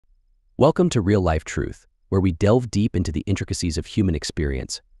Welcome to Real Life Truth, where we delve deep into the intricacies of human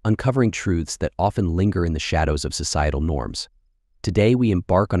experience, uncovering truths that often linger in the shadows of societal norms. Today, we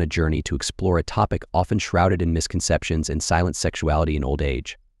embark on a journey to explore a topic often shrouded in misconceptions and silent sexuality in old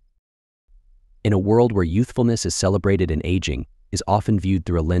age. In a world where youthfulness is celebrated and aging is often viewed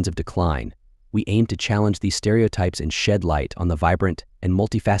through a lens of decline, we aim to challenge these stereotypes and shed light on the vibrant and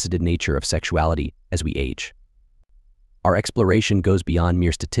multifaceted nature of sexuality as we age. Our exploration goes beyond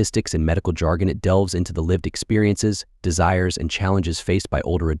mere statistics and medical jargon. It delves into the lived experiences, desires, and challenges faced by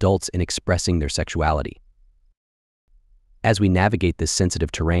older adults in expressing their sexuality. As we navigate this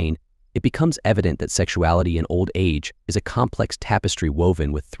sensitive terrain, it becomes evident that sexuality in old age is a complex tapestry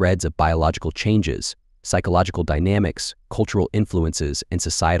woven with threads of biological changes, psychological dynamics, cultural influences, and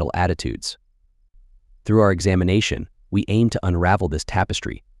societal attitudes. Through our examination, we aim to unravel this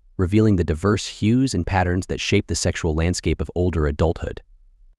tapestry, revealing the diverse hues and patterns that shape the sexual landscape of older adulthood.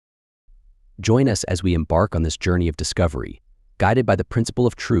 Join us as we embark on this journey of discovery, guided by the principle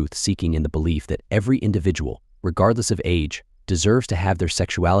of truth, seeking in the belief that every individual, regardless of age, deserves to have their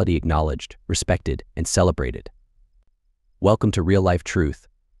sexuality acknowledged, respected, and celebrated. Welcome to Real Life Truth,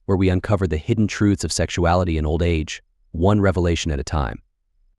 where we uncover the hidden truths of sexuality in old age, one revelation at a time.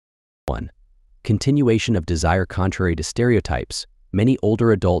 1. Continuation of desire. Contrary to stereotypes, many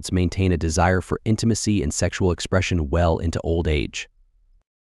older adults maintain a desire for intimacy and sexual expression well into old age.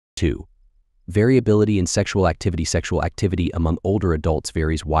 2. Variability in sexual activity. Sexual activity among older adults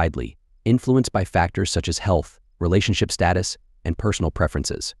varies widely, influenced by factors such as health, relationship status, and personal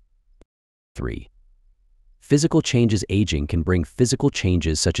preferences. 3. Physical changes. Aging can bring physical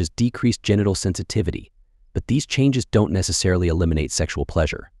changes such as decreased genital sensitivity, but these changes don't necessarily eliminate sexual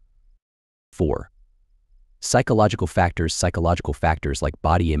pleasure. 4. Psychological factors. Psychological factors like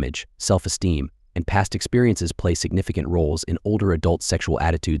body image, self-esteem, and past experiences play significant roles in older adults' sexual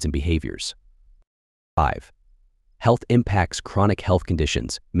attitudes and behaviors. 5. Health impacts. Chronic health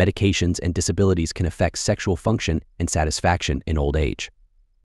conditions, medications, and disabilities can affect sexual function and satisfaction in old age.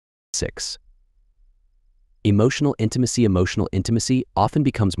 6. Emotional intimacy. Emotional intimacy often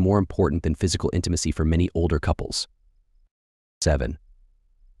becomes more important than physical intimacy for many older couples. 7.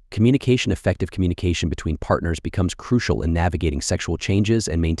 Communication. Effective communication between partners becomes crucial in navigating sexual changes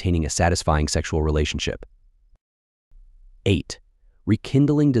and maintaining a satisfying sexual relationship. 8.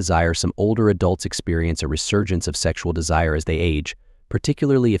 Rekindling desire. Some older adults experience a resurgence of sexual desire as they age,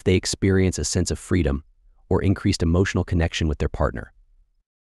 particularly if they experience a sense of freedom or increased emotional connection with their partner.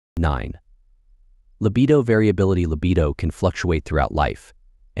 9. Libido. Variability. Libido can fluctuate throughout life,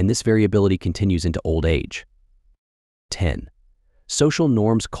 and this variability continues into old age. 10. Social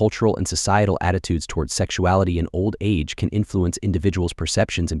norms. Cultural and societal attitudes towards sexuality in old age can influence individuals'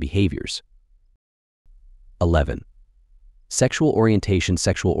 perceptions and behaviors. 11. Sexual orientation.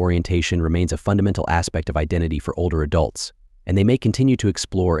 Sexual orientation remains a fundamental aspect of identity for older adults, and they may continue to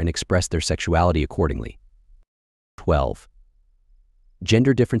explore and express their sexuality accordingly. 12.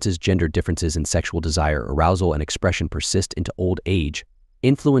 Gender differences. Gender differences in sexual desire, arousal, and expression persist into old age,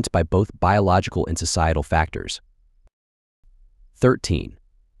 influenced by both biological and societal factors. 13.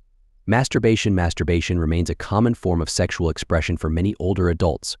 Masturbation. Masturbation remains a common form of sexual expression for many older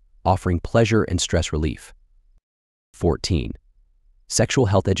adults, offering pleasure and stress relief. 14. Sexual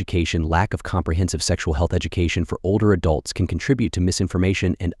health education. Lack of comprehensive sexual health education for older adults can contribute to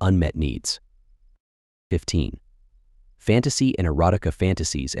misinformation and unmet needs. 15. Fantasy and erotica.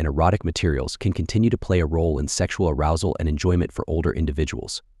 Fantasies and erotic materials can continue to play a role in sexual arousal and enjoyment for older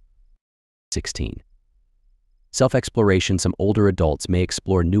individuals. 16. Self-exploration. Some older adults may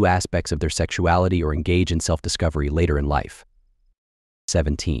explore new aspects of their sexuality or engage in self-discovery later in life.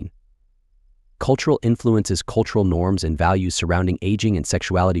 17. Cultural influences. Cultural norms and values surrounding aging and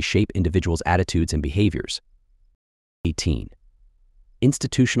sexuality shape individuals' attitudes and behaviors. 18.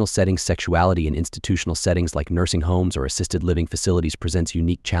 Institutional settings. Sexuality in institutional settings like nursing homes or assisted living facilities presents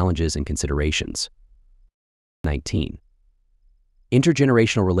unique challenges and considerations. 19.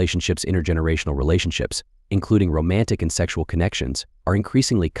 Intergenerational relationships. Intergenerational relationships, including romantic and sexual connections, are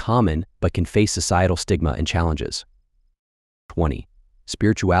increasingly common but can face societal stigma and challenges. 20.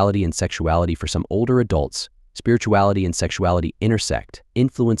 Spirituality and sexuality. For some older adults, spirituality and sexuality intersect,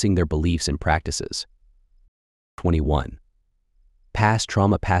 influencing their beliefs and practices. 21. Past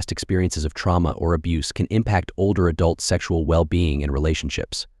trauma. Past experiences of trauma or abuse can impact older adults' sexual well-being and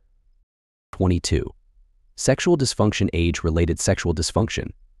relationships. 22. Sexual dysfunction. Age-related sexual dysfunction,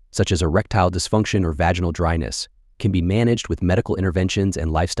 such as erectile dysfunction or vaginal dryness, can be managed with medical interventions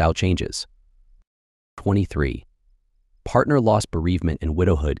and lifestyle changes. 23. Partner loss. Bereavement and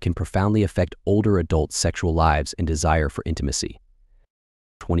widowhood can profoundly affect older adults' sexual lives and desire for intimacy.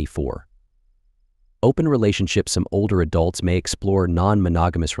 24. Open relationships. Some older adults may explore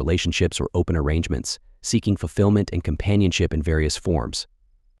non-monogamous relationships or open arrangements, seeking fulfillment and companionship in various forms.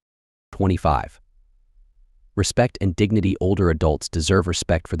 25. Respect and dignity. Older adults deserve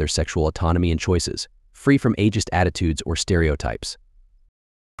respect for their sexual autonomy and choices, free from ageist attitudes or stereotypes.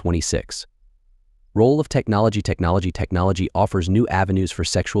 26. Role of technology. Technology offers new avenues for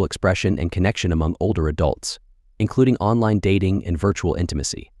sexual expression and connection among older adults, including online dating and virtual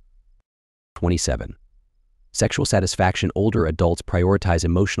intimacy. 27. Sexual satisfaction. Older adults prioritize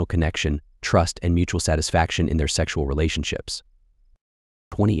emotional connection, trust, and mutual satisfaction in their sexual relationships.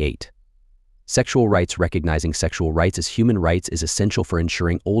 28. Sexual rights. Recognizing sexual rights as human rights is essential for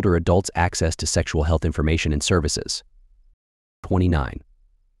ensuring older adults access to sexual health information and services. 29.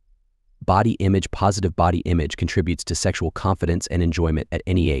 Body image. Positive body image contributes to sexual confidence and enjoyment at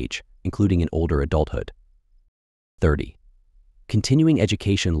any age, including in older adulthood. 30. Continuing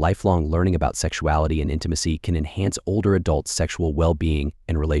education. Lifelong learning about sexuality and intimacy can enhance older adults' sexual well-being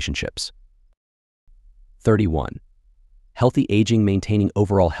and relationships. 31. Healthy aging. Maintaining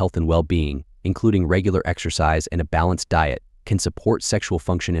overall health and well-being, including regular exercise and a balanced diet, can support sexual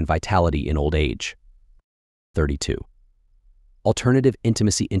function and vitality in old age. 32. Alternative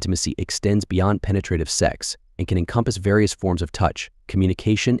intimacy. Intimacy extends beyond penetrative sex and can encompass various forms of touch,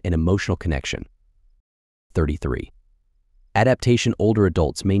 communication, and emotional connection. 33. Adaptation. Older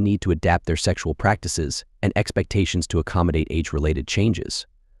adults may need to adapt their sexual practices and expectations to accommodate age-related changes,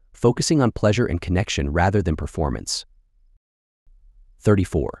 focusing on pleasure and connection rather than performance.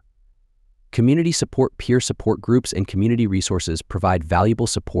 34. Community support. Peer support groups and community resources provide valuable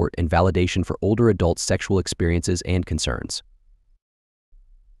support and validation for older adults' sexual experiences and concerns.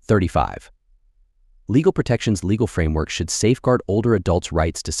 35. Legal protections. Legal frameworks should safeguard older adults'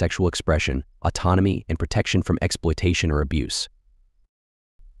 rights to sexual expression, autonomy, and protection from exploitation or abuse.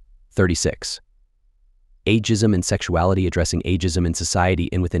 36. Ageism and sexuality. Addressing ageism in society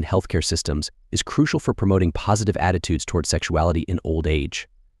and within healthcare systems is crucial for promoting positive attitudes toward sexuality in old age.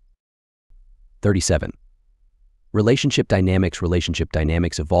 37. Relationship dynamics. Relationship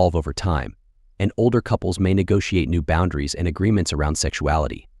dynamics evolve over time, and older couples may negotiate new boundaries and agreements around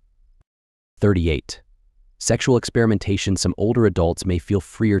sexuality. 38. Sexual experimentation. Some older adults may feel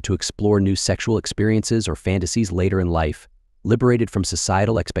freer to explore new sexual experiences or fantasies later in life, liberated from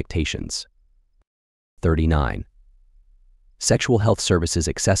societal expectations. 39. Sexual health services.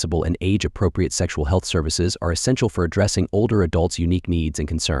 Accessible and age-appropriate sexual health services are essential for addressing older adults' unique needs and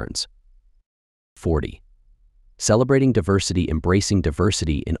concerns. 40. Celebrating diversity. Embracing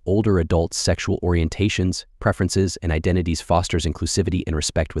diversity in older adults' sexual orientations, preferences, and identities fosters inclusivity and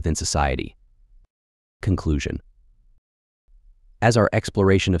respect within society. Conclusion. As our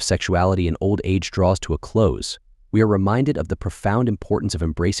exploration of sexuality in old age draws to a close, we are reminded of the profound importance of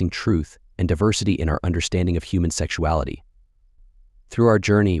embracing truth and diversity in our understanding of human sexuality. Through our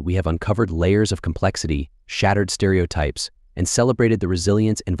journey, we have uncovered layers of complexity, shattered stereotypes, and celebrated the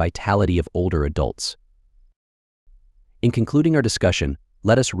resilience and vitality of older adults. In concluding our discussion,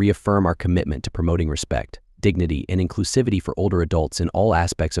 let us reaffirm our commitment to promoting respect, dignity, and inclusivity for older adults in all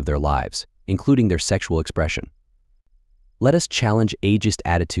aspects of their lives, including their sexual expression. Let us challenge ageist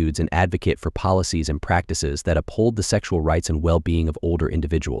attitudes and advocate for policies and practices that uphold the sexual rights and well-being of older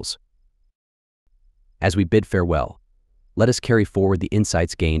individuals. As we bid farewell, let us carry forward the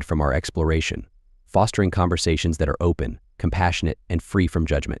insights gained from our exploration, fostering conversations that are open, compassionate, and free from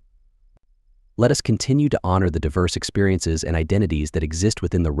judgment. Let us continue to honor the diverse experiences and identities that exist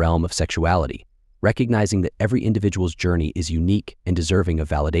within the realm of sexuality, recognizing that every individual's journey is unique and deserving of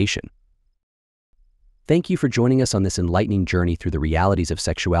validation. Thank you for joining us on this enlightening journey through the realities of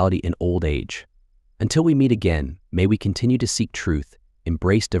sexuality in old age. Until we meet again, may we continue to seek truth,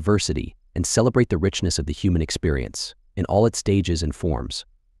 embrace diversity, and celebrate the richness of the human experience in all its stages and forms.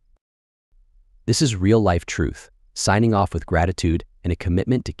 This is Real Life Truth, signing off with gratitude and a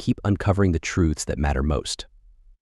commitment to keep uncovering the truths that matter most.